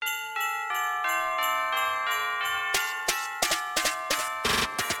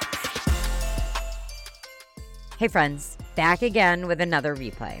Hey friends, back again with another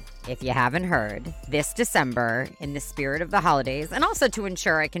replay. If you haven't heard, this December, in the spirit of the holidays, and also to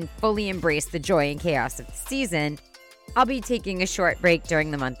ensure I can fully embrace the joy and chaos of the season, I'll be taking a short break during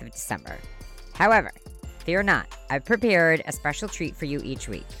the month of December. However, fear not, I've prepared a special treat for you each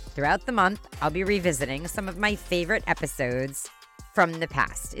week. Throughout the month, I'll be revisiting some of my favorite episodes from the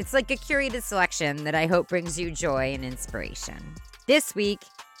past. It's like a curated selection that I hope brings you joy and inspiration. This week,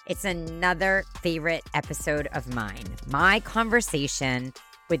 it's another favorite episode of mine. My conversation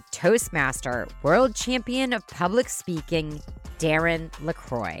with Toastmaster, world champion of public speaking, Darren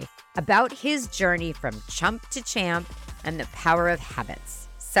LaCroix, about his journey from chump to champ and the power of habits.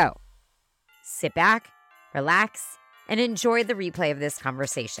 So, sit back, relax, and enjoy the replay of this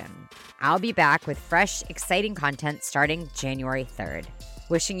conversation. I'll be back with fresh, exciting content starting January 3rd.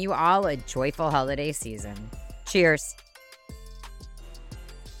 Wishing you all a joyful holiday season. Cheers.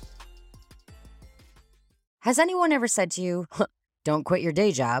 Has anyone ever said to you, don't quit your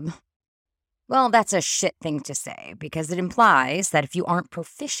day job? Well, that's a shit thing to say because it implies that if you aren't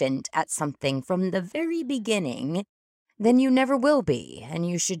proficient at something from the very beginning, then you never will be, and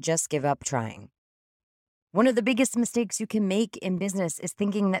you should just give up trying. One of the biggest mistakes you can make in business is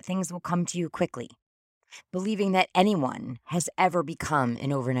thinking that things will come to you quickly, believing that anyone has ever become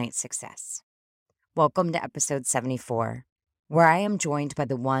an overnight success. Welcome to episode 74, where I am joined by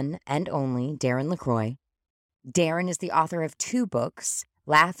the one and only Darren LaCroix. Darren is the author of 2 books,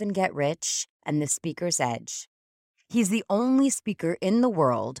 Laugh and Get Rich and The Speaker's Edge. He's the only speaker in the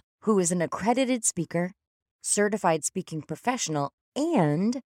world who is an accredited speaker, certified speaking professional,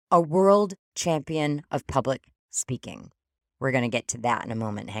 and a world champion of public speaking. We're going to get to that in a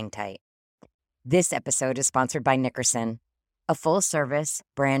moment. Hang tight. This episode is sponsored by Nickerson, a full-service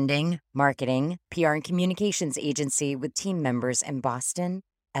branding, marketing, PR, and communications agency with team members in Boston,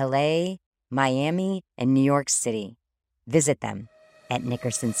 LA, Miami, and New York City. Visit them at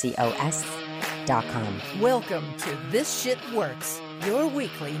nickersoncos.com. Welcome to This Shit Works, your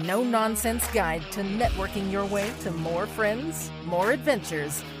weekly no-nonsense guide to networking your way to more friends, more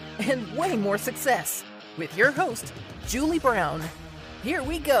adventures, and way more success. With your host, Julie Brown. Here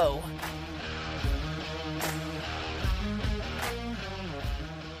we go.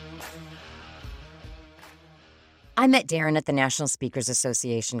 I met Darren at the National Speakers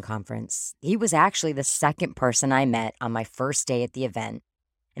Association conference. He was actually the second person I met on my first day at the event.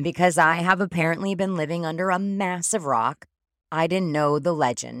 And because I have apparently been living under a massive rock, I didn't know the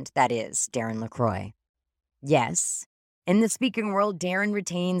legend that is Darren LaCroix. Yes, in the speaking world, Darren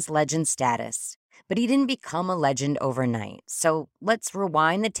retains legend status, but he didn't become a legend overnight. So let's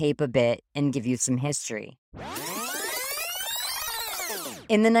rewind the tape a bit and give you some history.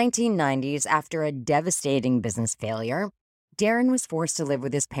 In the 1990s, after a devastating business failure, Darren was forced to live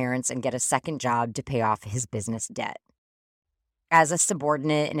with his parents and get a second job to pay off his business debt. As a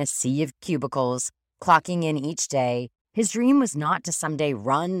subordinate in a sea of cubicles, clocking in each day, his dream was not to someday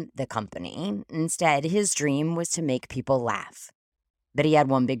run the company. Instead, his dream was to make people laugh. But he had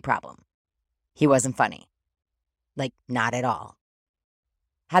one big problem. He wasn't funny. Like, not at all.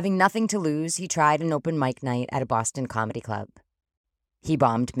 Having nothing to lose, he tried an open mic night at a Boston comedy club. He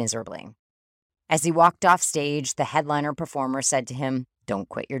bombed miserably. As he walked off stage, the headliner performer said to him, "Don't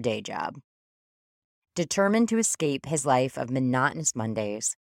quit your day job." Determined to escape his life of monotonous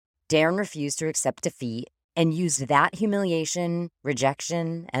Mondays, Darren refused to accept defeat and used that humiliation,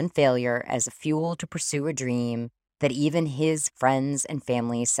 rejection, and failure as a fuel to pursue a dream that even his friends and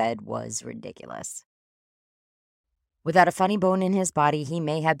family said was ridiculous. Without a funny bone in his body, he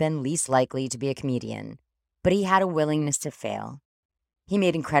may have been least likely to be a comedian, but he had a willingness to fail. He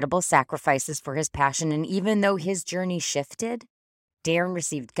made incredible sacrifices for his passion, and even though his journey shifted, Darren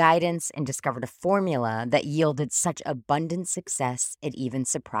received guidance and discovered a formula that yielded such abundant success it even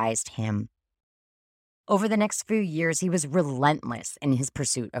surprised him. Over the next few years, he was relentless in his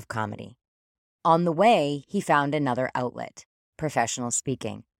pursuit of comedy. On the way, he found another outlet, professional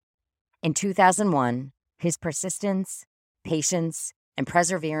speaking. In 2001, his persistence, patience, and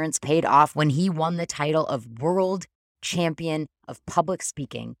perseverance paid off when he won the title of World Champion of Public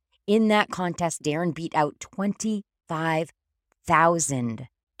Speaking. In that contest, Darren beat out 25,000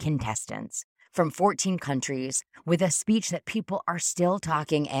 contestants from 14 countries with a speech that people are still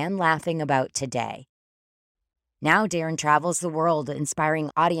talking and laughing about today. Now Darren travels the world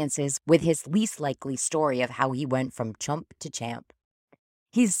inspiring audiences with his least likely story of how he went from chump to champ.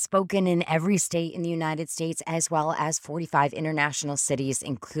 He's spoken in every state in the United States as well as 45 international cities,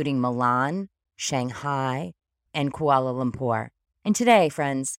 including Milan, Shanghai, and Kuala Lumpur. And today,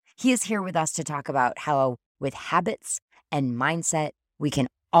 friends, he is here with us to talk about how with habits and mindset, we can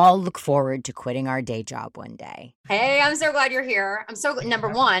all look forward to quitting our day job one day. Hey, I'm so glad you're here. Number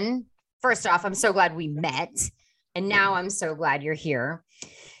one, first off, I'm so glad we met. And now I'm so glad you're here.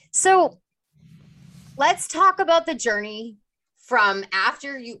 So let's talk about the journey from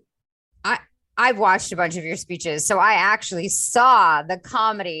after I've watched a bunch of your speeches. So I actually saw the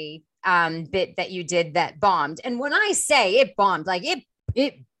comedy bit that you did that bombed. And when I say it bombed, like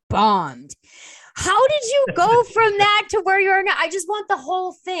it bombed. How did you go from that to where you are now? I just want the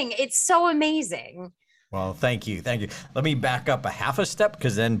whole thing. It's so amazing. Well, thank you. Thank you. Let me back up a half a step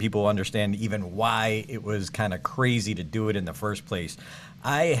because then people understand even why it was kind of crazy to do it in the first place.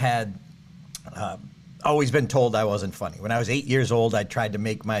 I had always been told I wasn't funny. When I was 8 years old, I tried to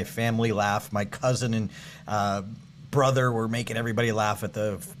make my family laugh. My cousin and brother were making everybody laugh at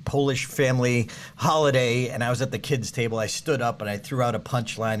the Polish family holiday, and I was at the kids' table. I stood up and I threw out a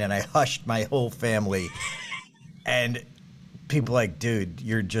punchline and I hushed my whole family. And people like, dude,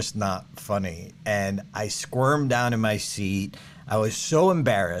 you're just not funny. And I squirmed down in my seat. I was so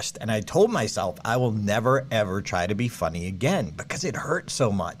embarrassed, and I told myself I will never, ever try to be funny again because it hurt so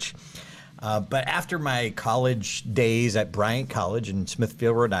much. But after my college days at Bryant College in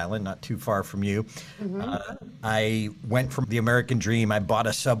Smithfield, Rhode Island, not too far from you, I went from the American dream. I bought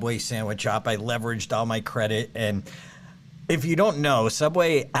a Subway sandwich shop. I leveraged all my credit. And if you don't know,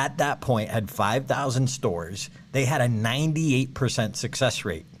 Subway at that point had 5,000 stores. They had a 98% success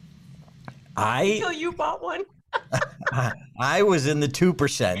rate. Until you bought one. I was in the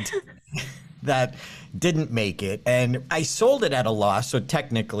 2% that didn't make it, and I sold it at a loss, so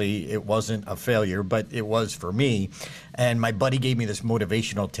technically it wasn't a failure, but it was for me. And my buddy gave me this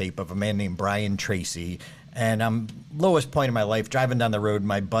motivational tape of a man named Brian Tracy, and I'm lowest point in my life, driving down the road.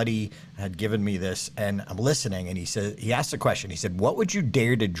 My buddy had given me this, and I'm listening, and he asked a question. He said, what would you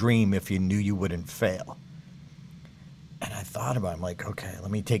dare to dream if you knew you wouldn't fail? And I thought about it. I'm like, okay,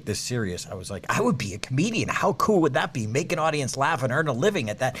 let me take this serious. I was like, I would be a comedian. How cool would that be? Make an audience laugh and earn a living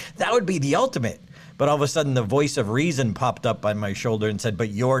at that. That would be the ultimate. But all of a sudden, the voice of reason popped up on my shoulder and said, but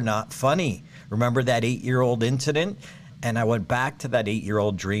you're not funny. Remember that 8-year-old incident? And I went back to that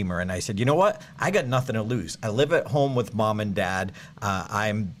 8-year-old dreamer, and I said, you know what? I got nothing to lose. I live at home with mom and dad.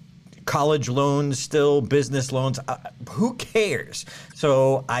 I'm college loans still, business loans. Who cares?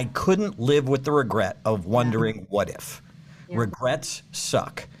 So I couldn't live with the regret of wondering what if. Yeah. Regrets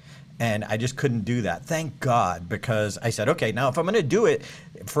suck. And I just couldn't do that. Thank God, because I said, okay, now if I'm going to do it,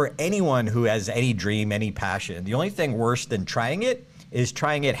 for anyone who has any dream, any passion, the only thing worse than trying it is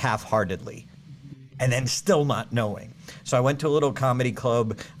trying it half-heartedly and then still not knowing. So I went to a little comedy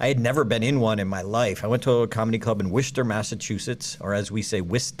club. I had never been in one in my life. I went to a little comedy club in Worcester, Massachusetts, or as we say,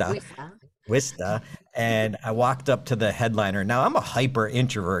 Worcester. And I walked up to the headliner. Now, I'm a hyper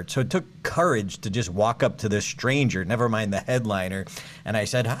introvert, so it took courage to just walk up to this stranger, never mind the headliner. And I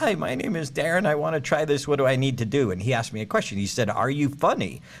said, hi, my name is Darren. I want to try this. What do I need to do? And he asked me a question. He said, are you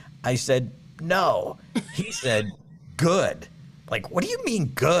funny? I said, no. He said, good. Like, what do you mean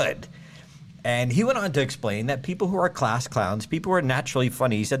good? And he went on to explain that people who are class clowns, people who are naturally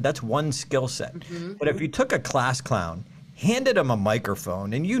funny, he said that's one skill set. But if you took a class clown, handed them a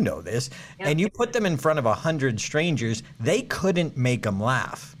microphone, and you know this, and you put them in front of 100 strangers, they couldn't make them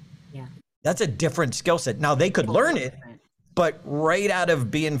laugh. Yeah. That's a different skill set. Now, they could learn it, but right out of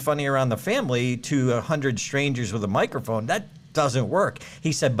being funny around the family to 100 strangers with a microphone, that doesn't work.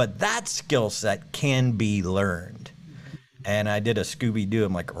 He said, but that skill set can be learned. And I did a Scooby-Doo.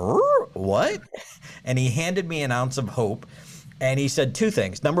 I'm like, what? And he handed me an ounce of hope. And he said two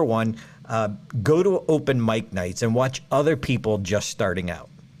things. Number one, go to open mic nights and watch other people just starting out.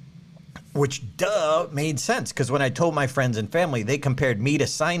 Which, made sense. Because when I told my friends and family, they compared me to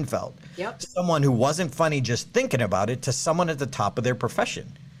Seinfeld. Yep. Someone who wasn't funny just thinking about it to someone at the top of their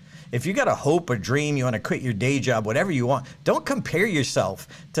profession. If you got a hope, a dream, you want to quit your day job, whatever you want, don't compare yourself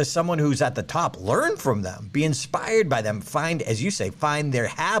to someone who's at the top. Learn from them. Be inspired by them. Find, as you say, find their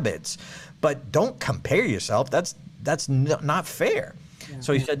habits. But don't compare yourself. That's not fair. Yeah.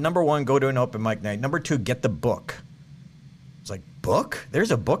 So he said, number one, go to an open mic night. Number two, get the book. It's like, book?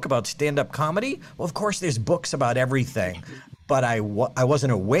 There's a book about stand-up comedy? Well, of course, there's books about everything. But I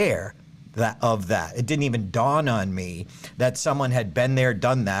wasn't aware of that. It didn't even dawn on me that someone had been there,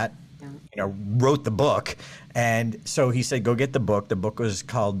 done that, wrote the book. And so he said, go get the book. The book was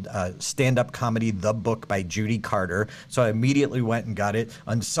called Stand-Up Comedy, The Book by Judy Carter. So I immediately went and got it.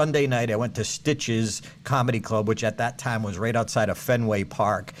 On Sunday night, I went to Stitch's Comedy Club, which at that time was right outside of Fenway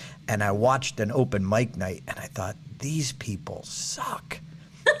Park. And I watched an open mic night, and I thought, these people suck.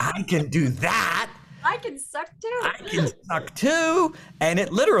 I can do that. I can suck too. I can suck too. And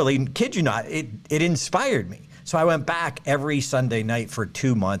it literally, kid you not, it inspired me. So I went back every Sunday night for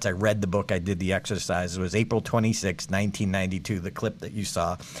 2 months. I read the book. I did the exercise. It was April 26, 1992, the clip that you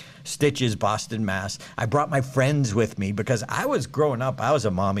saw. Stitches, Boston, Mass. I brought my friends with me because I was growing up. I was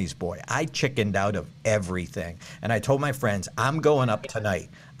a mommy's boy. I chickened out of everything. And I told my friends, I'm going up tonight.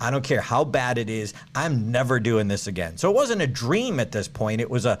 I don't care how bad it is. I'm never doing this again. So it wasn't a dream at this point. It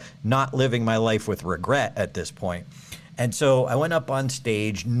was a not living my life with regret at this point. And so I went up on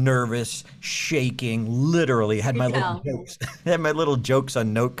stage, nervous, shaking, literally had my little jokes, had my little jokes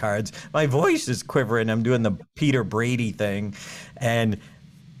on note cards. My voice is quivering. I'm doing the Peter Brady thing. And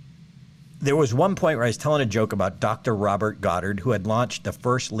there was one point where I was telling a joke about Dr. Robert Goddard, who had launched the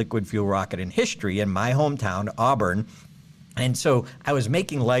first liquid fuel rocket in history in my hometown, Auburn. And so I was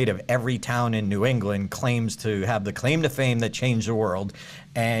making light of every town in New England claims to have the claim to fame that changed the world.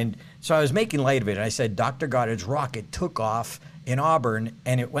 And so I was making light of it. And I said, Dr. Goddard's rocket took off in Auburn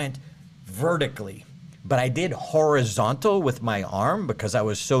and it went vertically. But I did horizontal with my arm because I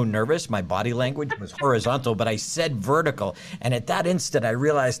was so nervous. My body language was horizontal, but I said vertical. And at that instant, I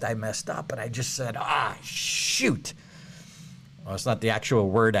realized I messed up. And I just said, shoot. Well, it's not the actual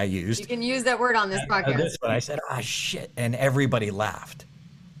word I used. You can use that word on this podcast. But I said, shit. And everybody laughed.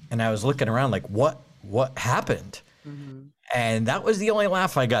 And I was looking around like, what happened? Mm-hmm. And that was the only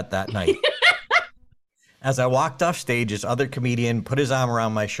laugh I got that night. As I walked off stage, this other comedian put his arm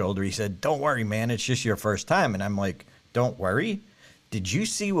around my shoulder. He said, don't worry, man. It's just your first time. And I'm like, don't worry. Did you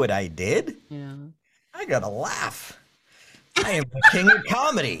see what I did? Yeah. I got a laugh. I am the king of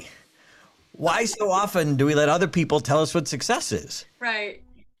comedy. Why so often do we let other people tell us what success is? Right.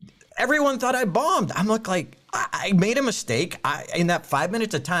 Everyone thought I bombed. I'm like I made a mistake. In that 5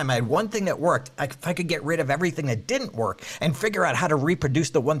 minutes of time, I had one thing that worked. If I could get rid of everything that didn't work and figure out how to reproduce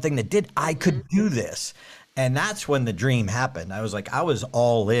the one thing that did, I could do this. And that's when the dream happened. I was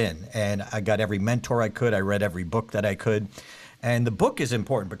all in, and I got every mentor I could. I read every book that I could. And the book is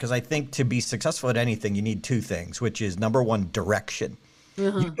important because I think to be successful at anything, you need two things, which is number one, direction.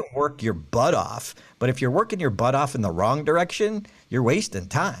 You can work your butt off, but if you're working your butt off in the wrong direction, you're wasting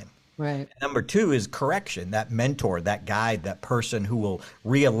time. Right. Number two is correction, that mentor, that guide, that person who will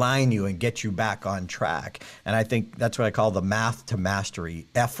realign you and get you back on track. And I think that's what I call the math to mastery.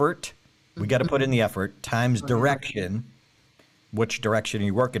 Effort, we got to put in the effort, times direction, which direction are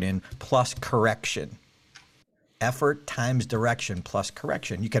you working in, plus correction. Effort times direction plus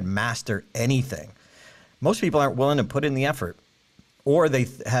correction. You can master anything. Most people aren't willing to put in the effort. Or they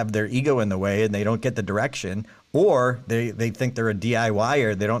have their ego in the way and they don't get the direction, or they think they're a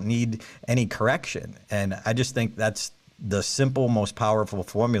DIYer. They don't need any correction. And I just think that's the simple, most powerful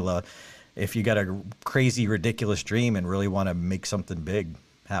formula if you got a crazy, ridiculous dream and really want to make something big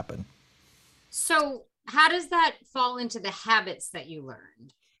happen. So how does that fall into the habits that you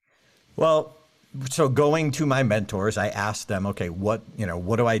learned? Well, so going to my mentors, I asked them, okay, what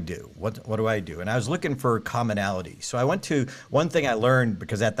do I do? What do I do? And I was looking for commonality. So I went to one thing I learned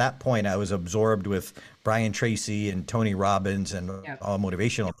because at that point I was absorbed with Brian Tracy and Tony Robbins and all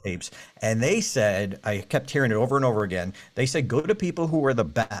motivational tapes. And they said, I kept hearing it over and over again. They said, go to people who are the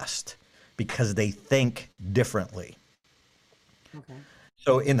best because they think differently. Okay.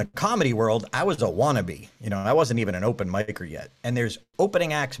 So in the comedy world, I was a wannabe. I wasn't even an open micer yet. And there's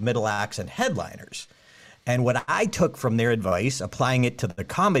opening acts, middle acts, and headliners. And what I took from their advice, applying it to the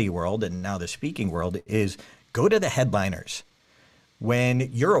comedy world and now the speaking world, is go to the headliners.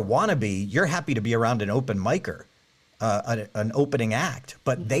 When you're a wannabe, you're happy to be around an open micer, an opening act,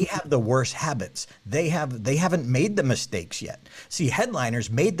 but they have the worst habits. They haven't made the mistakes yet. See,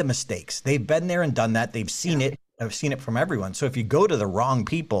 headliners made the mistakes. They've been there and done that. They've seen it. I've seen it from everyone. So if you go to the wrong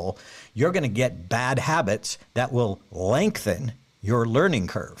people, you're going to get bad habits that will lengthen your learning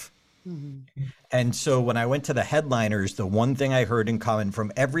curve. Mm-hmm. And so when I went to the headliners, the one thing I heard in common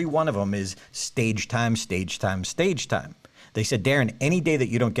from every one of them is stage time, stage time, stage time. They said, Darren, any day that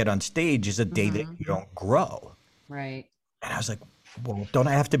you don't get on stage is a day that you don't grow. Right. And I was like, well, don't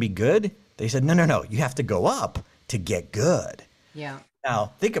I have to be good? They said, no, you have to go up to get good. Yeah.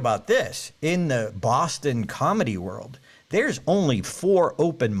 Now, think about this. In the Boston comedy world, there's only 4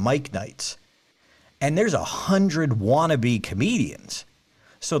 open mic nights, and there's 100 wannabe comedians.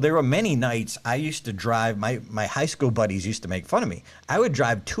 So there were many nights I used to drive, my high school buddies used to make fun of me. I would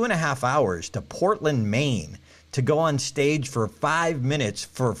drive 2.5 hours to Portland, Maine to go on stage for 5 minutes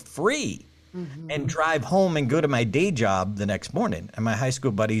for free and drive home and go to my day job the next morning. And my high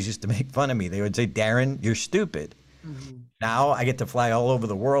school buddies used to make fun of me. They would say, Darren, you're stupid. Now I get to fly all over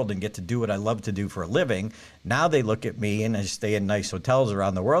the world and get to do what I love to do for a living. Now they look at me and I stay in nice hotels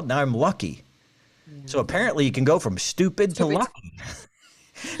around the world. Now I'm lucky. So apparently you can go from stupid to lucky.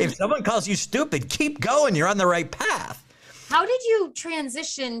 If someone calls you stupid, keep going. You're on the right path. How did you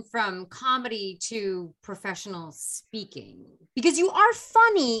transition from comedy to professional speaking? Because you are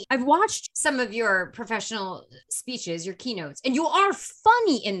funny. I've watched some of your professional speeches, your keynotes, and you are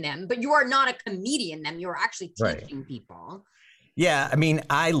funny in them, but you are not a comedian in them. You're actually teaching people. Yeah, I mean,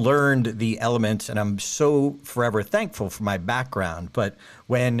 I learned the elements, and I'm so forever thankful for my background. But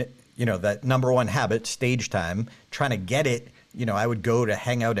when, that number one habit, stage time, trying to get it, I would go to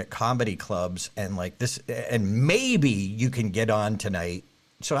hang out at comedy clubs and like this, and maybe you can get on tonight.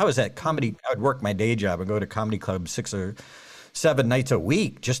 So I was at comedy, I would work my day job and go to comedy clubs 6 or 7 nights a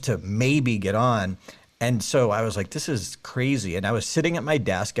week just to maybe get on. And so I was like, this is crazy. And I was sitting at my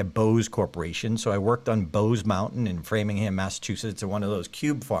desk at Bose Corporation. So I worked on Bose Mountain in Framingham, Massachusetts, at one of those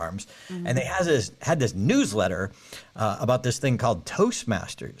cube farms. Mm-hmm. And they had this newsletter about this thing called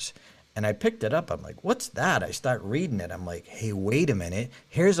Toastmasters. And I picked it up. I'm like, what's that? I start reading it. I'm like, hey, wait a minute.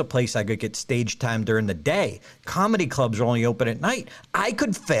 Here's a place I could get stage time during the day. Comedy clubs are only open at night. I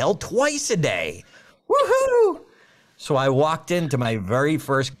could fail twice a day. Woohoo! So I walked into my very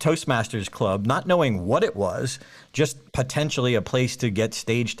first Toastmasters club, not knowing what it was, just potentially a place to get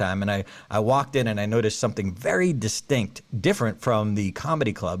stage time. And I walked in and I noticed something very distinct, different from the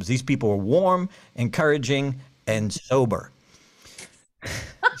comedy clubs. These people were warm, encouraging, and sober.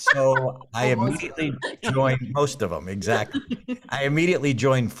 So I immediately joined most of them. Exactly. I immediately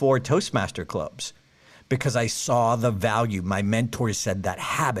joined 4 Toastmaster clubs because I saw the value. My mentors said that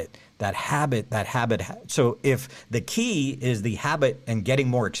habit. So if the key is the habit and getting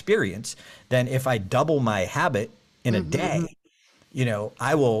more experience, then if I double my habit in a day,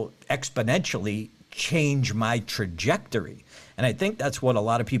 I will exponentially change my trajectory. And I think that's what a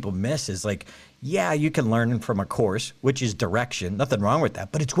lot of people miss is like, yeah, you can learn from a course, which is direction. Nothing wrong with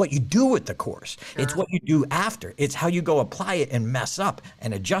that. But it's what you do with the course. Sure. It's what you do after. It's how you go apply it and mess up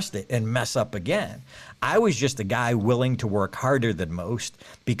and adjust it and mess up again. I was just a guy willing to work harder than most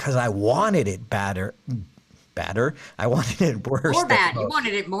because I wanted it badder. I wanted it worse. More bad. You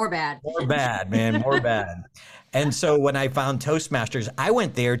wanted it more bad. More bad, man. More bad. And so when I found Toastmasters, I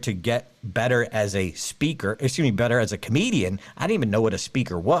went there to get better as a speaker, better as a comedian. I didn't even know what a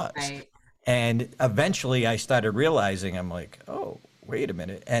speaker was. Right. And eventually I started realizing, I'm like, oh, wait a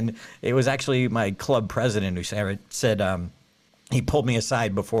minute. And it was actually my club president who said, he pulled me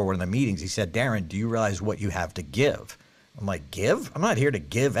aside before one of the meetings. He said, Darren, do you realize what you have to give? I'm like, give? I'm not here to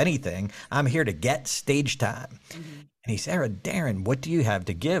give anything. I'm here to get stage time. Mm-hmm. And he said, Darren, what do you have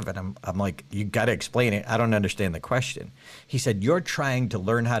to give? And I'm like, you got to explain it. I don't understand the question. He said, you're trying to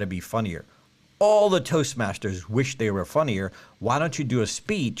learn how to be funnier. All the Toastmasters wish they were funnier. Why don't you do a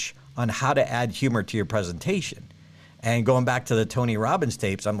speech on how to add humor to your presentation? And going back to the Tony Robbins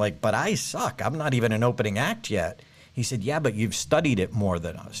tapes, I'm like, but I suck. I'm not even an opening act yet. He said, yeah, but you've studied it more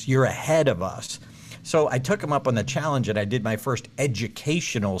than us. You're ahead of us. So I took him up on the challenge and I did my first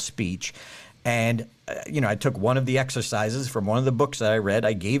educational speech. And, I took one of the exercises from one of the books that I read.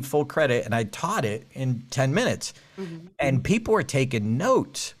 I gave full credit and I taught it in 10 minutes. Mm-hmm. And people were taking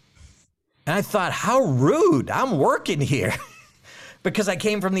notes. And I thought, how rude. I'm working here. Because I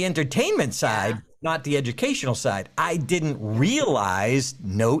came from the entertainment side, not the educational side. I didn't realize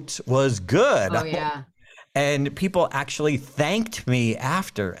notes was good. Oh, yeah. And people actually thanked me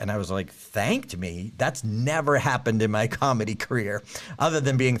after. And I was like, thanked me? That's never happened in my comedy career, other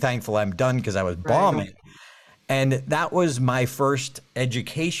than being thankful I'm done because I was bombing. Right. And that was my first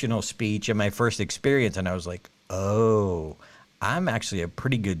educational speech and my first experience. And I was like, oh, I'm actually a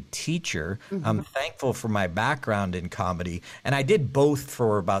pretty good teacher. Mm-hmm. I'm thankful for my background in comedy. And I did both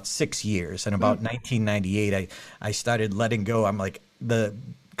for about 6 years. And about 1998, I started letting go. I'm like, the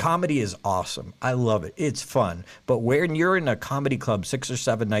comedy is awesome. I love it. It's fun. But when you're in a comedy club 6 or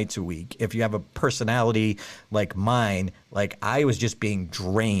 7 nights a week, if you have a personality like mine, like I was just being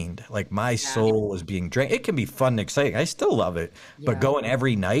drained. Like my soul was being drained. It can be fun and exciting. I still love it. Yeah. But going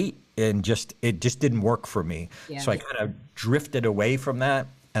every night, and it just didn't work for me. Yeah. So I kind of drifted away from that,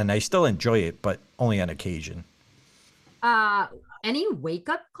 and I still enjoy it, but only on occasion. Any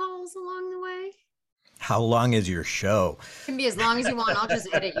wake-up calls along the way? How long is your show? It can be as long as you want. I'll just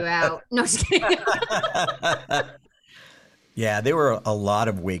edit you out. No, just kidding. Yeah, there were a lot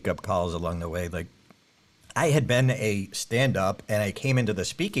of wake-up calls along the way. Like, I had been a stand-up, and I came into the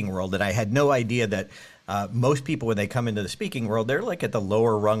speaking world, and I had no idea that most people, when they come into the speaking world, they're like at the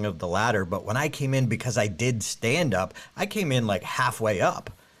lower rung of the ladder. But when I came in, because I did stand-up, I came in like halfway up.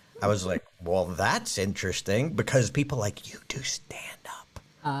 I was like, well, that's interesting, because people like, you do stand-up.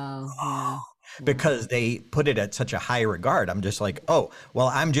 Oh, yeah. Because they put it at such a high regard. I'm just like, oh, well,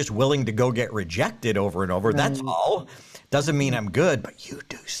 I'm just willing to go get rejected over and over. Right. That's all. Doesn't mean I'm good, but you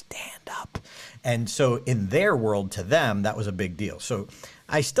do stand up. And so in their world, to them, that was a big deal. So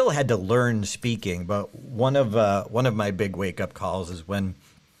I still had to learn speaking, but one of my big wake-up calls is when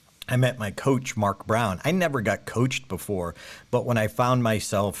I met my coach, Mark Brown. I never got coached before, but when I found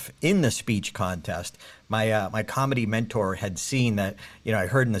myself in the speech contest, my comedy mentor had seen that, I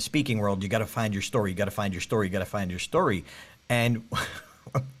heard in the speaking world, you got to find your story, you got to find your story, you got to find your story. And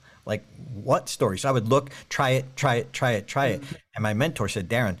like, what story? So I would look, try it. And my mentor said,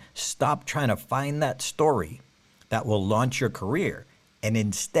 Darren, stop trying to find that story that will launch your career. And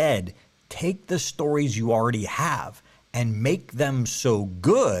instead, take the stories you already have and make them so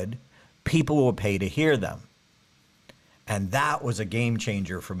good, people will pay to hear them. And that was a game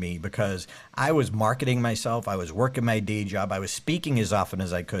changer for me because I was marketing myself. I was working my day job. I was speaking as often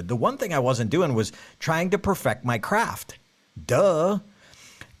as I could. The one thing I wasn't doing was trying to perfect my craft. Duh.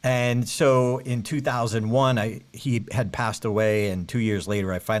 And so in 2001, he had passed away. And 2 years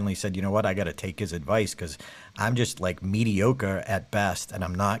later, I finally said, you know what? I got to take his advice because I'm just like mediocre at best and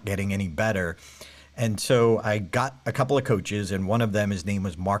I'm not getting any better. And so I got a couple of coaches, and one of them, his name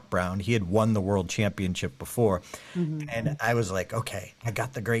was Mark Brown. He had won the world championship before. Mm-hmm. And I was like, okay, I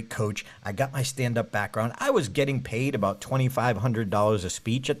got the great coach. I got my stand-up background. I was getting paid about $2,500 a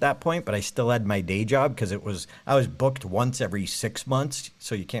speech at that point, but I still had my day job because I was booked once every 6 months,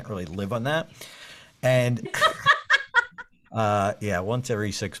 so you can't really live on that. And yeah, once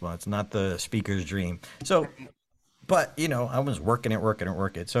every 6 months, not the speaker's dream. So, but, I was working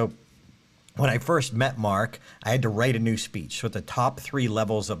it. So when I first met Mark, I had to write a new speech. So at the top 3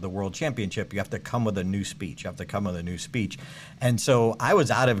 levels of the World Championship, you have to come with a new speech. And so I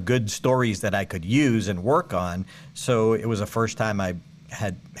was out of good stories that I could use and work on. So it was the first time I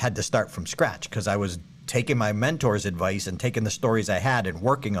had to start from scratch because I was taking my mentor's advice and taking the stories I had and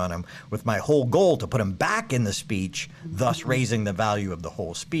working on them with my whole goal to put them back in the speech, thus raising the value of the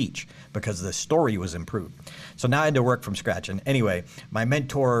whole speech because the story was improved. So now I had to work from scratch. And anyway, my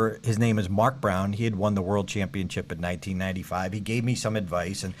mentor, his name is Mark Brown. He had won the world championship in 1995. He gave me some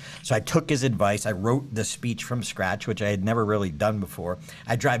advice. And so I took his advice. I wrote the speech from scratch, which I had never really done before.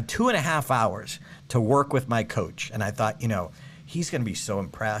 I drive 2.5 hours to work with my coach. And I thought, he's going to be so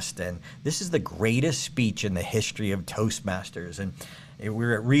impressed. And this is the greatest speech in the history of Toastmasters. And we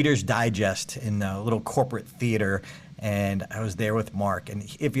were at Reader's Digest in a little corporate theater. And I was there with Mark. And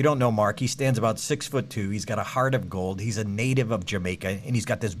if you don't know Mark, he stands about 6'2". He's got a heart of gold. He's a native of Jamaica. And he's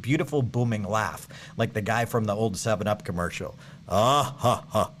got this beautiful booming laugh, like the guy from the old 7-Up commercial. Ah, ha,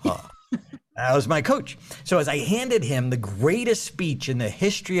 ha, ha. That was my coach. So as I handed him the greatest speech in the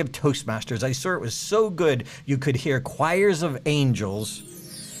history of Toastmasters, I saw it was so good you could hear choirs of angels.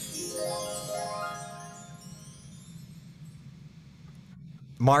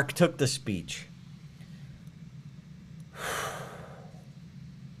 Mark took the speech.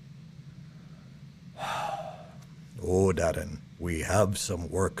 Oh, Darren, we have some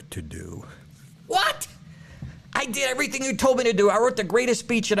work to do. What? I did everything you told me to do. I wrote the greatest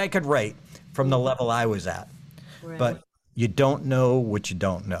speech that I could write from the level I was at. Right. But you don't know what you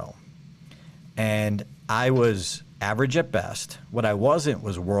don't know. And I was average at best. What I wasn't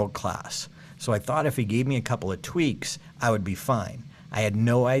was world class. So I thought if he gave me a couple of tweaks, I would be fine. I had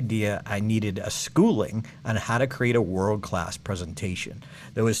no idea I needed a schooling on how to create a world-class presentation.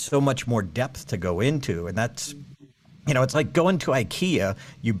 There was so much more depth to go into, and that's, it's like going to IKEA,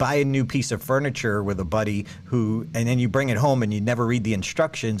 you buy a new piece of furniture with a buddy and then you bring it home and you never read the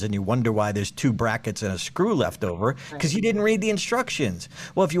instructions and you wonder why there's 2 brackets and a screw left over because you didn't read the instructions.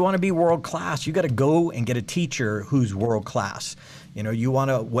 Well, if you want to be world class, you got to go and get a teacher who's world class. You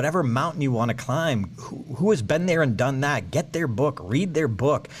want to, whatever mountain you want to climb, who has been there and done that, get their book, read their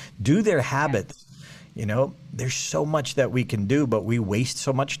book, do their habits. There's so much that we can do, but we waste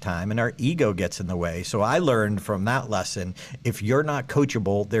so much time and our ego gets in the way. So I learned from that lesson, if you're not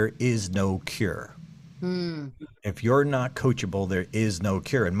coachable, there is no cure. If you're not coachable, there is no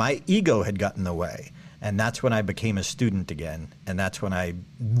cure. And my ego had gotten in the way. And that's when I became a student again. And that's when I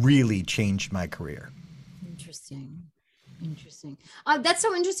really changed my career. Interesting. That's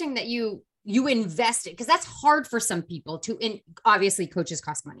so interesting that you invested, because that's hard for some people to, obviously coaches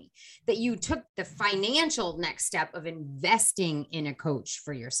cost money, that you took the financial next step of investing in a coach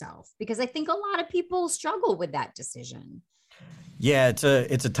for yourself, because I think a lot of people struggle with that decision. Yeah, it's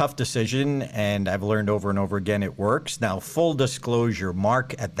a tough decision, and I've learned over and over again it works. Now, full disclosure,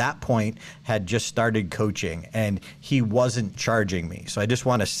 Mark at that point had just started coaching and he wasn't charging me. So I just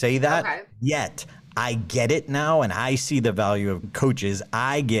want to say that. Okay. Yet I get it now, and I see the value of coaches.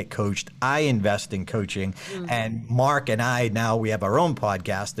 I get coached. I invest in coaching. And Mark and I, now we have our own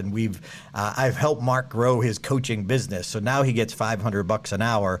podcast, and I've helped Mark grow his coaching business. So now he gets $500 an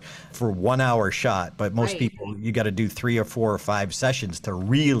hour for 1 hour shot. But most people, you got to do 3 or 4 or 5 sessions to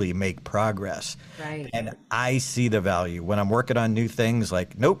really make progress. Right. And I see the value when I'm working on new things.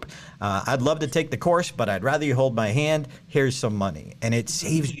 Like, nope, I'd love to take the course, but I'd rather you hold my hand. Here's some money, and it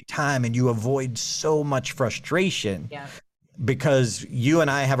saves you time, and you avoid so much frustration. Yeah. Because you and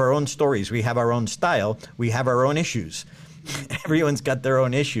I have our own stories. We have our own style. We have our own issues. Everyone's got their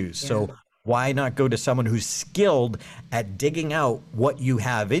own issues. Yeah. So why not go to someone who's skilled at digging out what you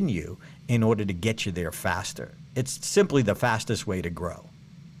have in you in order to get you there faster? It's simply the fastest way to grow.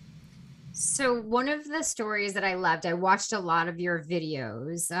 So one of the stories that I loved, I watched a lot of your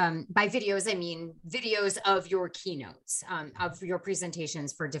videos. By videos, I mean videos of your keynotes, of your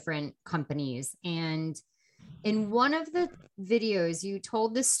presentations for different companies. And in one of the videos, you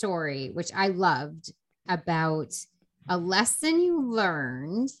told the story, which I loved, about a lesson you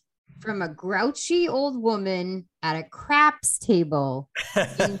learned from a grouchy old woman at a craps table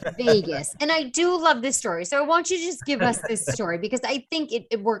in Vegas. And I do love this story. So I want you to just give us this story, because I think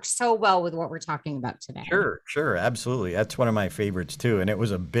it works so well with what we're talking about today. Sure. Absolutely. That's one of my favorites too. And it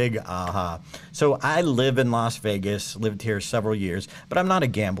was a big aha. So I live in Las Vegas, lived here several years, but I'm not a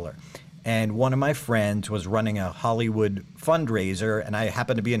gambler. And one of my friends was running a Hollywood fundraiser, and I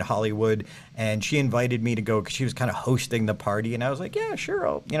happened to be in Hollywood, and she invited me to go because she was kind of hosting the party. And I was like, yeah,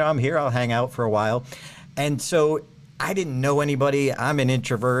 sure. I'm here. I'll hang out for a while. And so I didn't know anybody. I'm an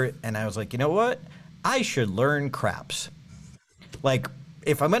introvert. And I was like, you know what? I should learn craps. Like,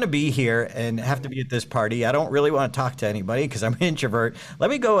 if I'm going to be here and have to be at this party, I don't really want to talk to anybody because I'm an introvert. Let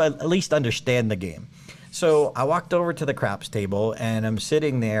me go at least understand the game. So I walked over to the craps table, and I'm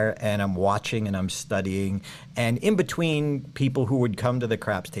sitting there, and I'm watching, and I'm studying. And in between people who would come to the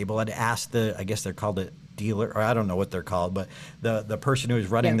craps table, I'd ask I guess they're called a dealer, or I don't know what they're called, but the person who was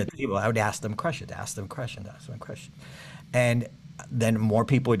running the table, I would ask them questions. And then more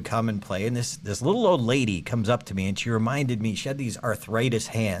people would come and play. And this little old lady comes up to me, and she reminded me, she had these arthritis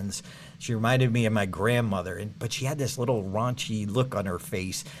hands. She reminded me of my grandmother, but she had this little raunchy look on her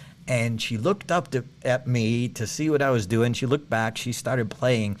face. And she looked up at me to see what I was doing. She looked back. She started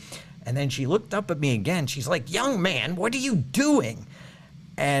playing. And then she looked up at me again. She's like, young man, what are you doing?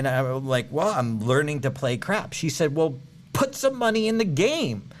 And I was like, well, I'm learning to play craps. She said, well, put some money in the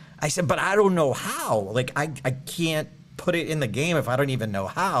game. I said, but I don't know how. Like, I can't put it in the game if I don't even know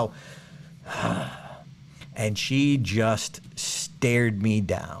how. And she just stared me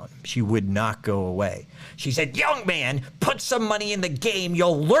down. She would not go away. She said, young man, put some money in the game.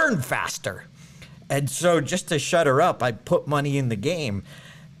 You'll learn faster. And so just to shut her up, I put money in the game.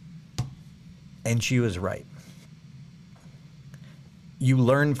 And she was right. You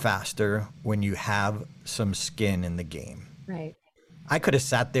learn faster when you have some skin in the game. Right. I could have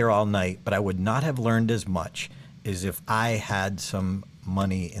sat there all night, but I would not have learned as much as if I had some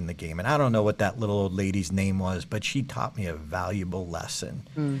money in the game. And I don't know what that little old lady's name was, but she taught me a valuable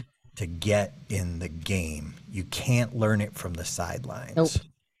lesson to get in the game. You can't learn it from the sidelines. Nope.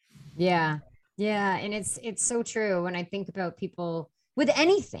 Yeah. And it's so true. When I think about people with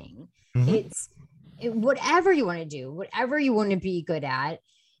anything, whatever you want to do, whatever you want to be good at,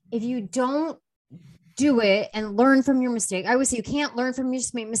 if you don't do it and learn from your mistake, I always say you can't learn from your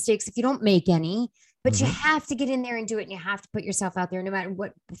mistakes if you don't make any. But you have to get in there and do it. And you have to put yourself out there no matter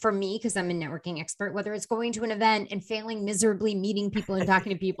what. For me, because I'm a networking expert, whether it's going to an event and failing miserably, meeting people and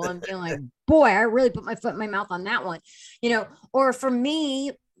talking to people and feeling like, boy, I really put my foot in my mouth on that one, or for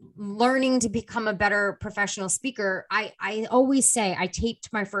me, learning to become a better professional speaker. I always say I taped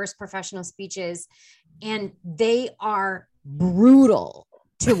my first professional speeches, and they are brutal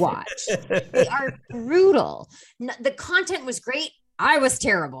to watch. They are brutal. The content was great. I was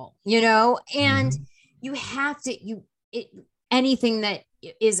terrible, and you have to, anything that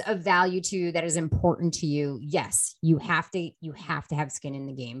is of value to you, that is important to you. Yes, you have to have skin in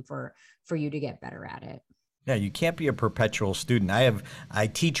the game for you to get better at it. Yeah, you can't be a perpetual student. I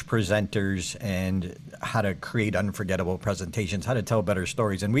teach presenters and how to create unforgettable presentations, how to tell better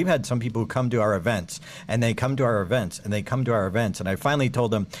stories. And we've had some people who come to our events, and they come to our events, and they come to our events. And I finally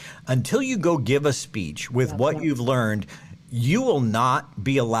told them, until you go give a speech with what you've learned, you will not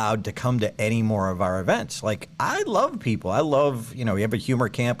be allowed to come to any more of our events. Like, I love people. I love, we have a humor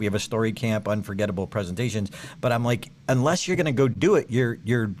camp, we have a story camp, unforgettable presentations. But I'm like, unless you're going to go do it,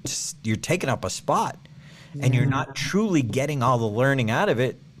 you're taking up a spot, and you're not truly getting all the learning out of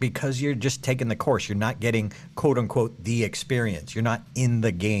it because you're just taking the course. You're not getting, quote unquote, the experience. You're not in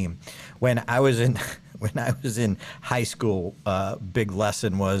the game. when I was in when I was in high school, big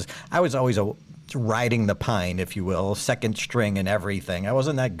lesson was I was always riding the pine, if you will, second string and everything. I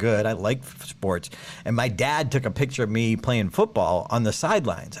wasn't that good. I liked sports. And my dad took a picture of me playing football on the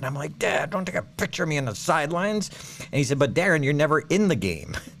sidelines. And I'm like, Dad, don't take a picture of me on the sidelines. And he said, but Darren, you're never in the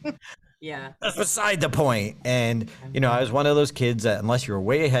game. Yeah. That's beside the point. And, I was one of those kids that unless you're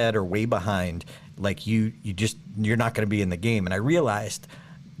way ahead or way behind, like you're not going to be in the game. And I realized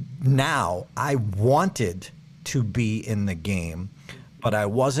now I wanted to be in the game, but I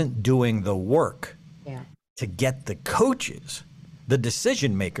wasn't doing the work to get the coaches, the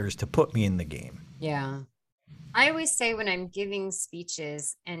decision makers, to put me in the game. Yeah. I always say when I'm giving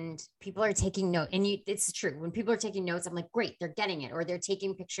speeches and people are taking notes, and it's true, when people are taking notes, I'm like, great, they're getting it, or they're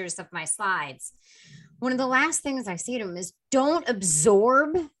taking pictures of my slides. One of the last things I say to them is, don't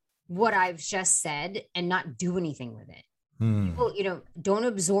absorb what I've just said and not do anything with it. People, don't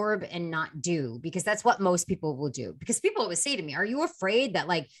absorb and not do, because that's what most people will do. Because people always say to me, are you afraid that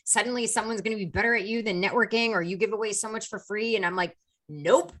like suddenly someone's going to be better at you than networking, or you give away so much for free? And I'm like,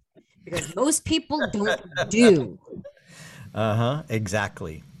 nope, because most people don't do.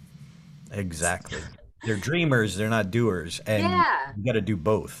 Exactly. They're dreamers. They're not doers. And you got to do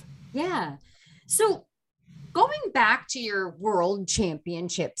both. Yeah. So going back to your world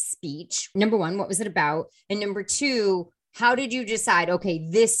championship speech, number one, what was it about? And number two, how did you decide, okay,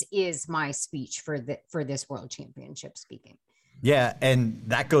 this is my speech for this world championship speaking? Yeah. And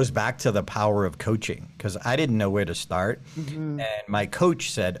that goes back to the power of coaching, because I didn't know where to start. Mm-hmm. And my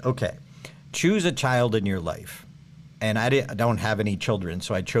coach said, okay, choose a child in your life. And I don't have any children,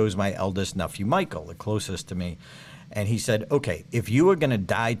 so I chose my eldest nephew, Michael, the closest to me. And he said, okay, if you were going to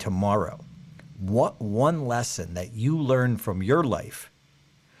die tomorrow, what one lesson that you learned from your life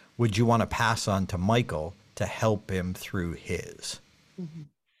would you want to pass on to Michael to help him through his? Mm-hmm.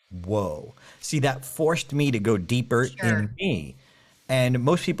 Whoa. See, that forced me to go deeper in me. And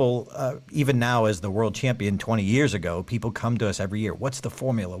most people, even now as the world champion 20 years ago, people come to us every year. What's the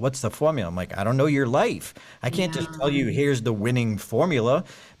formula? What's the formula? I'm like, I don't know your life. I can't just tell you, here's the winning formula,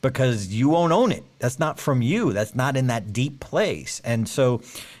 because you won't own it. That's not from you. That's not in that deep place. And so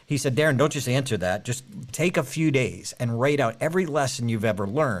he said, Darren, don't just answer that. Just take a few days and write out every lesson you've ever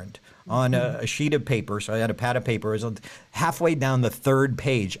learned on a sheet of paper. So I had a pad of paper. It was halfway down the third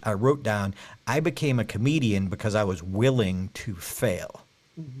page, I wrote down, I became a comedian because I was willing to fail.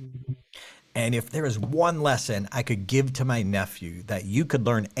 Mm-hmm. And if there is one lesson I could give to my nephew, that you could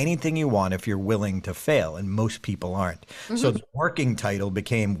learn anything you want if you're willing to fail, and most people aren't. Mm-hmm. So the working title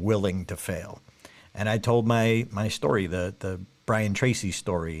became Willing to Fail. And I told my story, the Brian Tracy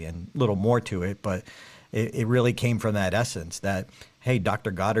story, and a little more to it, but it really came from that essence that, hey,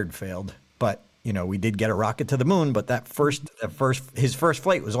 Dr. Goddard failed, but we did get a rocket to the moon, but his first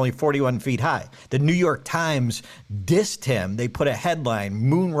flight was only 41 feet high. The New York Times dissed him. They put a headline,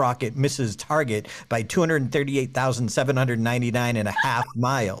 Moon Rocket Misses Target by 238,799 and a half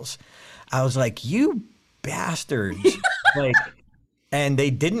miles. I was like, you bastards. And they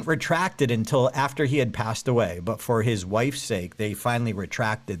didn't retract it until after he had passed away. But for his wife's sake, they finally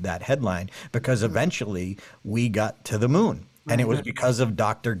retracted that headline, because eventually we got to the moon. And it was because of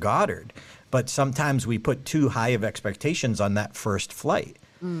Dr. Goddard. But sometimes we put too high of expectations on that first flight.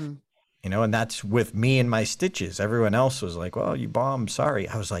 And that's with me and my stitches. Everyone else was like, well, you bombed, sorry.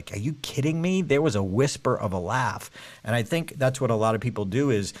 I was like, are you kidding me? There was a whisper of a laugh. And I think that's what a lot of people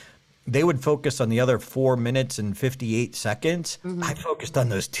do is they would focus on the other 4 minutes and 58 seconds. Mm-hmm. I focused on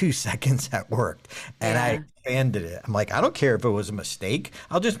those 2 seconds that worked, and I expanded it. I'm like, I don't care if it was a mistake.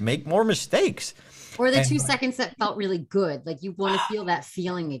 I'll just make more mistakes. Or the 2 seconds that felt really good. Like you want to feel that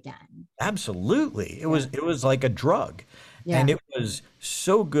feeling again. Absolutely. It was like a drug. Yeah. And it was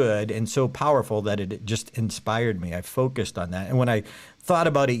so good and so powerful that it just inspired me. I focused on that. And when I thought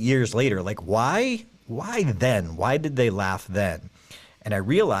about it years later, like, why then? Why did they laugh then? And I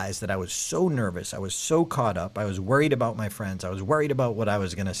realized that I was so nervous. I was so caught up. I was worried about my friends. I was worried about what I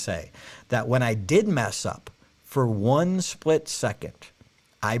was going to say, that when I did mess up for one split second,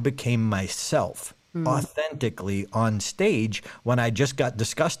 I became myself authentically on stage when I just got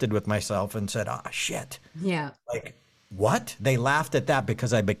disgusted with myself and said, oh, shit. Yeah. Like, what? They laughed at that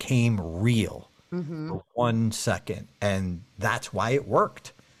because I became real for 1 second. And that's why it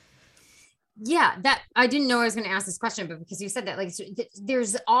worked. Yeah, that I didn't know I was going to ask this question, but because you said that, like, so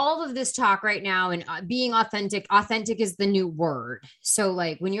there's all of this talk right now, and being authentic is the new word. So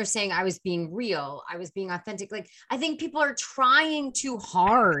like when you're saying I was being real, I was being authentic, like I think people are trying too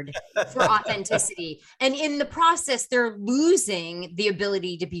hard for authenticity. And in the process, they're losing the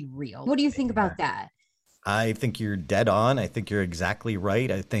ability to be real. What do you think about that? I think you're dead on. I think you're exactly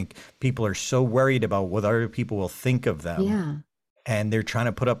right. I think people are so worried about what other people will think of them, Yeah. and they're trying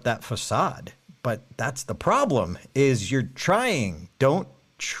to put up that facade. But that's the problem is you're trying. Don't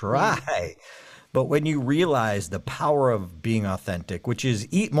try. But when you realize the power of being authentic, which is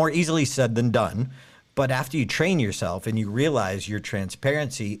more easily said than done, but after you train yourself and you realize your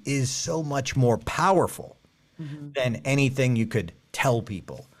transparency is so much more powerful than anything you could tell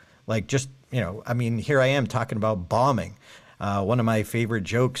people. Like just, I mean, here I am talking about bombing. One of my favorite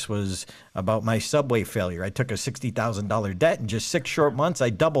jokes was about my Subway failure. I took a $60,000 debt. In just 6 short months, I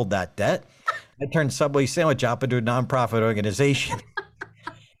doubled that debt. I turned Subway Sandwich Shop into a nonprofit organization.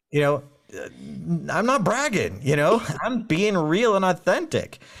 you know, I'm not bragging, I'm being real and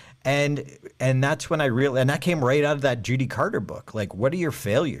authentic. And that's when and that came right out of that Judy Carter book. Like, what are your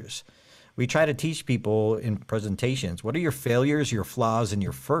failures? We try to teach people in presentations, what are your failures, your flaws, and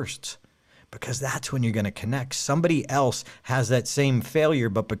your firsts? Because that's when you're going to connect. Somebody else has that same failure,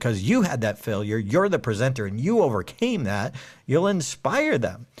 but because you had that failure, you're the presenter and you overcame that, you'll inspire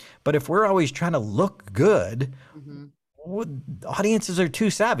them. But if we're always trying to look good, audiences are too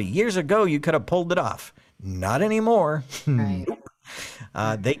savvy. Years ago, you could have pulled it off. Not anymore. Right.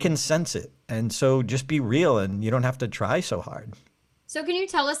 They can sense it. And so just be real and you don't have to try so hard. So can you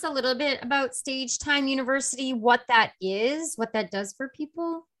tell us a little bit about Stage Time University, what that is, what that does for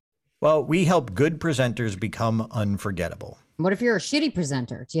people? Well, we help good presenters become unforgettable. What if you're a shitty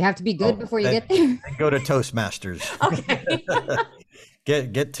presenter? Do you have to be good before you get there? Then go to Toastmasters. Okay.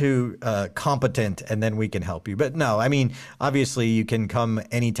 Get to competent, and then we can help you. But no, I mean, obviously you can come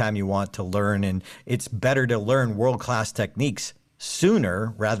anytime you want to learn, and it's better to learn world-class techniques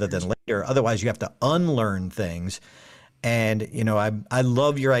sooner rather than later. Otherwise, you have to unlearn things. And, I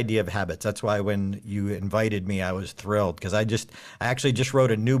love your idea of habits. That's why when you invited me, I was thrilled because I actually just wrote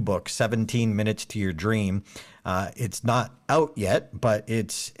a new book, 17 Minutes to Your Dream. It's not out yet, but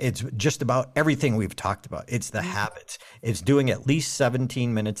it's just about everything we've talked about. It's the habits. It's doing at least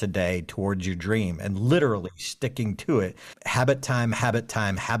 17 minutes a day towards your dream and literally sticking to it. Habit time, habit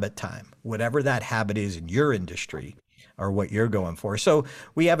time, habit time, whatever that habit is in your industry or what you're going for. So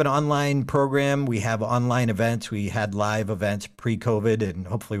we have an online program. We have online events. We had live events pre-COVID, and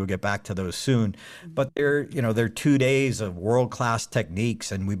hopefully we'll get back to those soon. But they're 2 days of world-class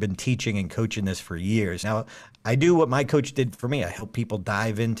techniques, and we've been teaching and coaching this for years. Now, I do what my coach did for me. I help people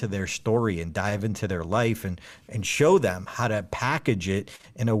dive into their story and dive into their life and show them how to package it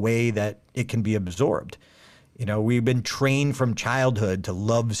in a way that it can be absorbed. We've been trained from childhood to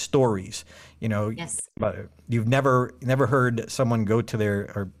love stories. Yes. But you've never heard someone go to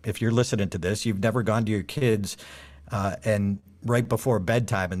or if you're listening to this, you've never gone to your kids and right before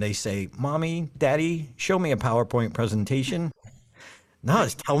bedtime and they say, "Mommy, Daddy, show me a PowerPoint presentation." No,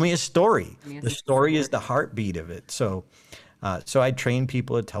 it's tell me a story. The story is the heartbeat of it. So I train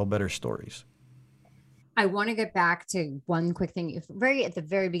people to tell better stories. I want to get back to one quick thing. At the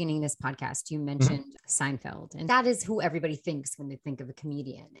very beginning of this podcast, you mentioned Seinfeld, and that is who everybody thinks when they think of a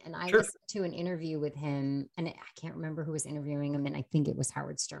comedian. And I listened to an interview with him, and I can't remember who was interviewing him, and I think it was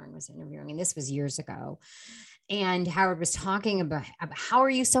Howard Stern was interviewing, and this was years ago. And Howard was talking about how are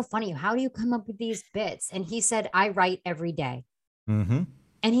you so funny? How do you come up with these bits? And he said, "I write every day." Mm-hmm.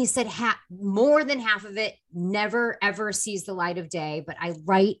 And he said, more than half of it never, ever sees the light of day. But I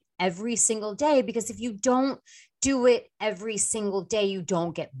write every single day because if you don't do it every single day, you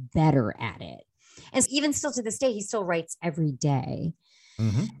don't get better at it. And even still to this day, he still writes every day.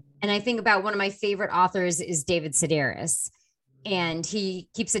 Mm-hmm. And I think about one of my favorite authors is David Sedaris. And he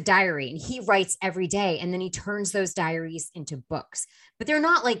keeps a diary and he writes every day. And then he turns those diaries into books. But they're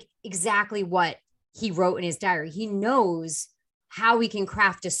not like exactly what he wrote in his diary. He knows how we can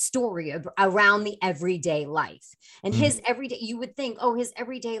craft a story around the everyday life. And his everyday, you would think, his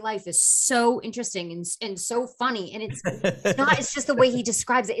everyday life is so interesting and so funny. And it's not, it's just the way he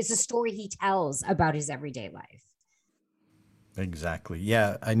describes it. It's a story he tells about his everyday life. Exactly.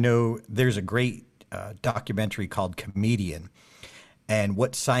 Yeah. I know there's a great documentary called Comedian. And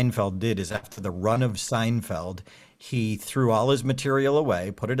what Seinfeld did is after the run of Seinfeld, he threw all his material away,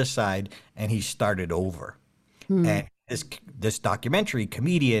 put it aside, and he started over. And this documentary,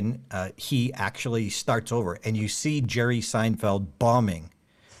 Comedian, he actually starts over, and you see Jerry Seinfeld bombing.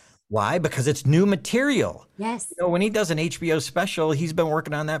 Why? Because it's new material. Yes. When he does an HBO special, he's been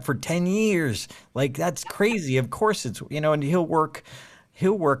working on that for 10 years. Like, that's crazy. Of course it's, and he'll work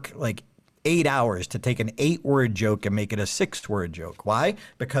like 8 hours to take an 8-word joke and make it a 6-word joke. Why?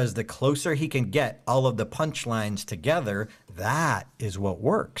 Because the closer he can get all of the punchlines together, that is what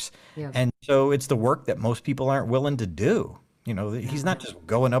works. Yeah. And so it's the work that most people aren't willing to do. He's not just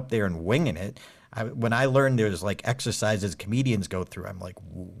going up there and winging it. When I learned there's like exercises comedians go through, I'm like,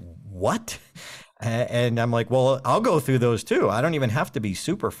 what? And I'm like, well, I'll go through those too. I don't even have to be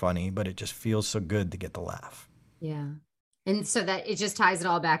super funny, but it just feels so good to get the laugh. Yeah. And so that it just ties it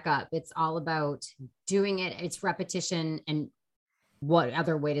all back up. It's all about doing it. It's repetition. And what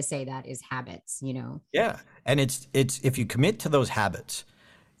other way to say that is habits, you know? Yeah. And it's if you commit to those habits,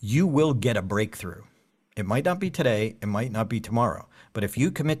 you will get a breakthrough. It might not be today. It might not be tomorrow. But if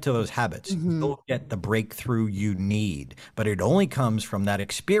you commit to those habits, you'll get the breakthrough you need. But it only comes from that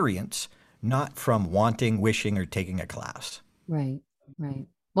experience, not from wanting, wishing, or taking a class. Right.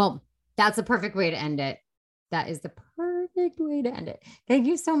 Well, that's a perfect way to end it. That is the perfect way to end it. Thank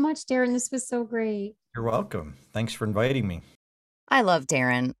you so much, Darren. This was so great. You're welcome. Thanks for inviting me. I love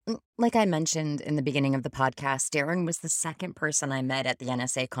Darren. Like I mentioned in the beginning of the podcast, Darren was the second person I met at the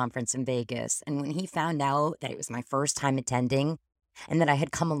NSA conference in Vegas. And when he found out that it was my first time attending and that I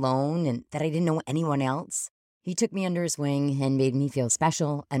had come alone and that I didn't know anyone else, he took me under his wing and made me feel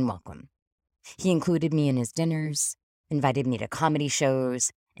special and welcome. He included me in his dinners, invited me to comedy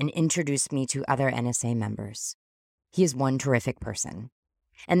shows, and introduced me to other NSA members. He is one terrific person.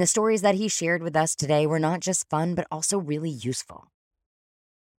 And the stories that he shared with us today were not just fun, but also really useful.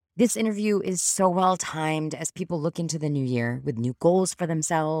 This interview is so well timed as people look into the new year with new goals for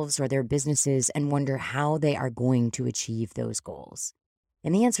themselves or their businesses and wonder how they are going to achieve those goals.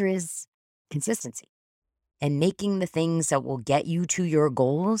 And the answer is consistency and making the things that will get you to your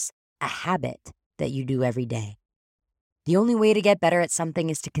goals a habit that you do every day. The only way to get better at something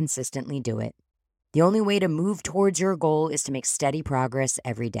is to consistently do it. The only way to move towards your goal is to make steady progress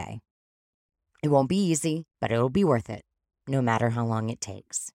every day. It won't be easy, but it'll be worth it, no matter how long it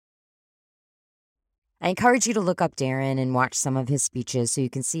takes. I encourage you to look up Darren and watch some of his speeches so you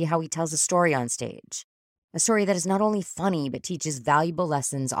can see how he tells a story on stage. A story that is not only funny, but teaches valuable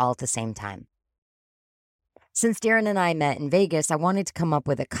lessons all at the same time. Since Darren and I met in Vegas, I wanted to come up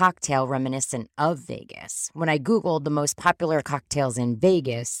with a cocktail reminiscent of Vegas. When I Googled the most popular cocktails in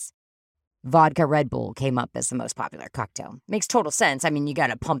Vegas, vodka Red Bull came up as the most popular cocktail. Makes total sense. I mean, you got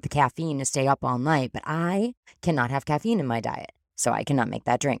to pump the caffeine to stay up all night, but I cannot have caffeine in my diet, so I cannot make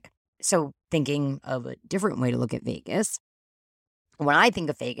that drink. So thinking of a different way to look at Vegas, when I think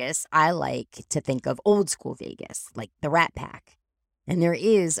of Vegas, I like to think of old school Vegas, like the Rat Pack. And there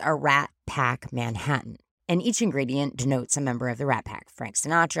is a Rat Pack Manhattan. And each ingredient denotes a member of the Rat Pack: Frank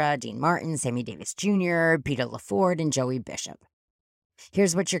Sinatra, Dean Martin, Sammy Davis Jr., Peter LaFord, and Joey Bishop.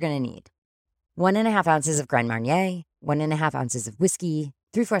 Here's what you're going to need. 1.5 ounces of Grand Marnier, 1.5 ounces of whiskey,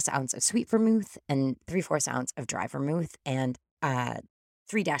 3/4 ounce of sweet vermouth, and 3/4 ounce of dry vermouth, and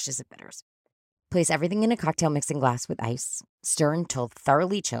 3 dashes of bitters. Place everything in a cocktail mixing glass with ice. Stir until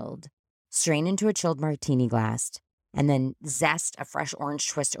thoroughly chilled. Strain into a chilled martini glass. And then zest a fresh orange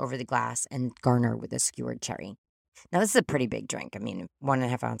twist over the glass and garner with a skewered cherry. Now, this is a pretty big drink. I mean,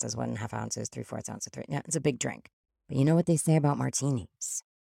 1.5 ounces, 1.5 ounces, 3/4 ounces, 3. Yeah, it's a big drink. But you know what they say about martinis?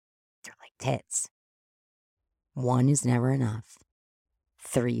 They're like tits. 1 is never enough.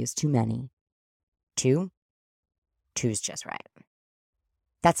 3 is too many. 2 is just right.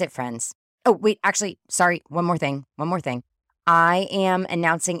 That's it, friends. Oh, wait, actually, sorry, one more thing. I am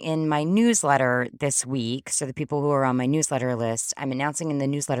announcing in my newsletter this week, so the people who are on my newsletter list, I'm announcing in the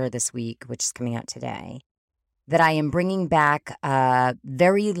newsletter this week, which is coming out today, that I am bringing back a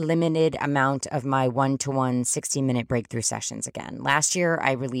very limited amount of my one-to-one 60-minute breakthrough sessions again. Last year,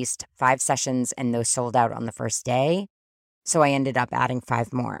 I released 5 sessions, and those sold out on the first day, so I ended up adding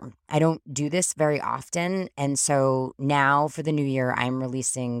 5 more. I don't do this very often, and so now for the new year, I'm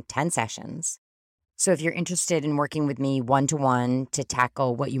releasing 10 sessions. So if you're interested in working with me one-to-one to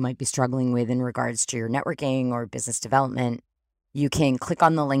tackle what you might be struggling with in regards to your networking or business development, you can click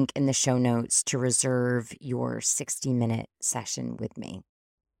on the link in the show notes to reserve your 60-minute session with me.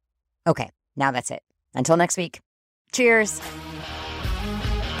 Okay, now that's it. Until next week. Cheers.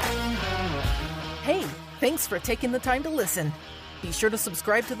 Hey, thanks for taking the time to listen. Be sure to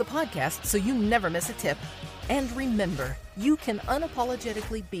subscribe to the podcast so you never miss a tip. And remember, you can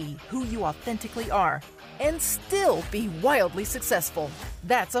unapologetically be who you authentically are and still be wildly successful.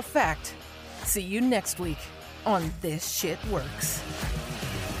 That's a fact. See you next week on This Shit Works.